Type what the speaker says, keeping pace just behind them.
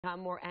become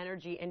more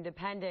energy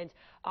independent,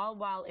 all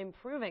while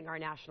improving our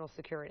national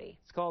security.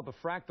 It's called the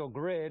Fractal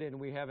Grid, and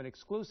we have an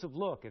exclusive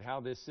look at how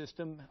this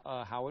system,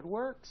 how it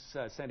works.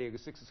 San Diego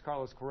 6's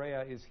Carlos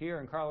Correa is here,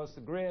 and Carlos,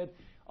 the grid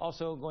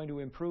also going to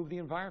improve the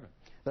environment.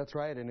 That's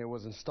right, and it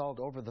was installed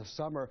over the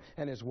summer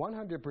and is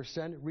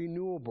 100%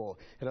 renewable.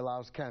 It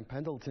allows Camp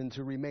Pendleton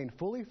to remain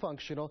fully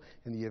functional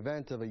in the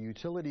event of a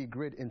utility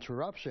grid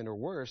interruption or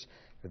worse,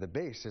 if the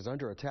base is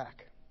under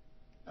attack.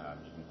 You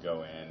can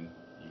go in,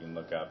 you can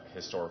look up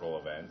historical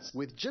events.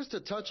 With just a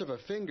touch of a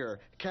finger,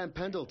 Camp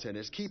Pendleton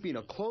is keeping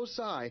a close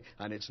eye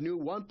on its new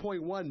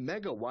 1.1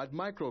 megawatt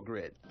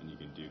microgrid. And you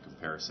can do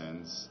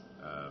comparisons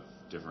of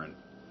different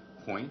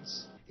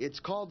points. It's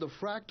called the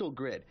Fractal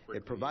Grid.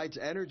 It provides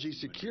energy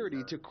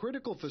security to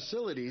critical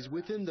facilities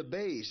within the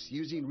base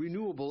using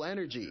renewable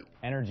energy.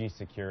 Energy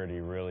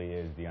security really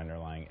is the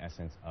underlying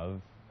essence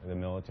of the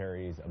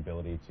military's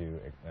ability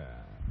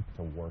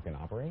to work and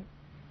operate.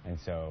 And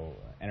so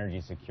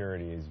energy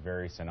security is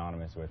very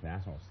synonymous with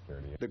national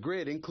security. The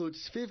grid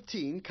includes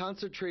 15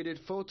 concentrated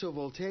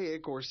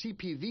photovoltaic or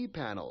CPV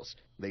panels.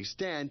 They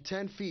stand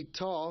 10 feet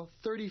tall,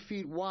 30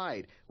 feet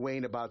wide,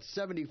 weighing about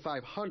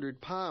 7,500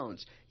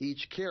 pounds,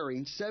 each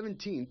carrying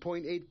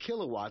 17.8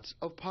 kilowatts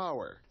of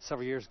power.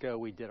 Several years ago,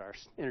 we did our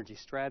energy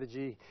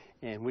strategy,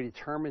 and we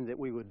determined that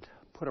we would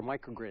put a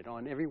microgrid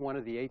on every one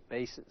of the 8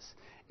 bases,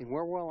 and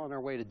we're well on our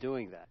way to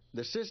doing that.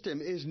 The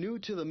system is new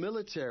to the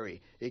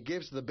military. It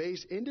gives the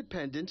base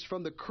independence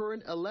from the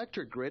current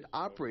electric grid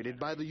operated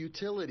by the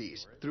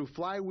utilities. Through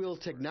flywheel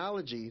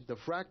technology, the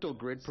Fractal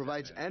Grid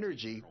provides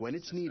energy when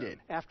it's needed.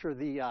 After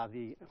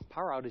the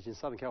power outage in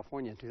Southern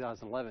California in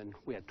 2011,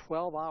 we had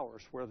 12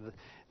 hours where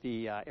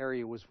the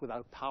area was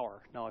without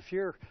power. Now, if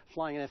you're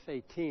flying an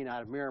F-18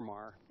 out of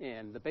Miramar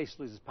and the base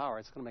loses power,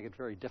 it's going to make it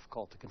very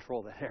difficult to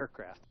control that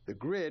aircraft. The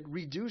grid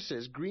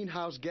reduces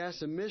greenhouse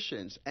gas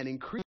emissions and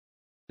increases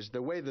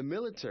the way the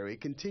military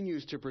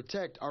continues to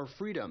protect our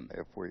freedom.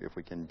 If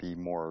we can be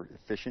more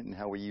efficient in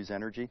how we use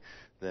energy,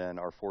 then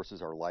our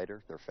forces are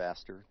lighter, they're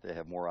faster, they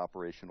have more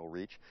operational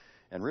reach,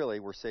 and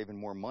really we're saving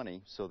more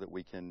money so that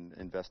we can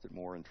invest it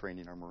more in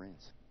training our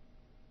Marines.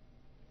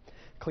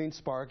 Clean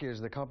Spark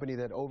is the company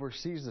that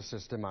oversees the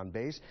system on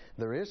base.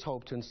 There is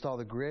hope to install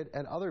the grid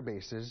at other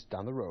bases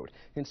down the road.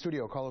 In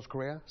studio, Carlos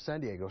Correa,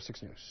 San Diego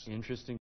 6 News. Interesting.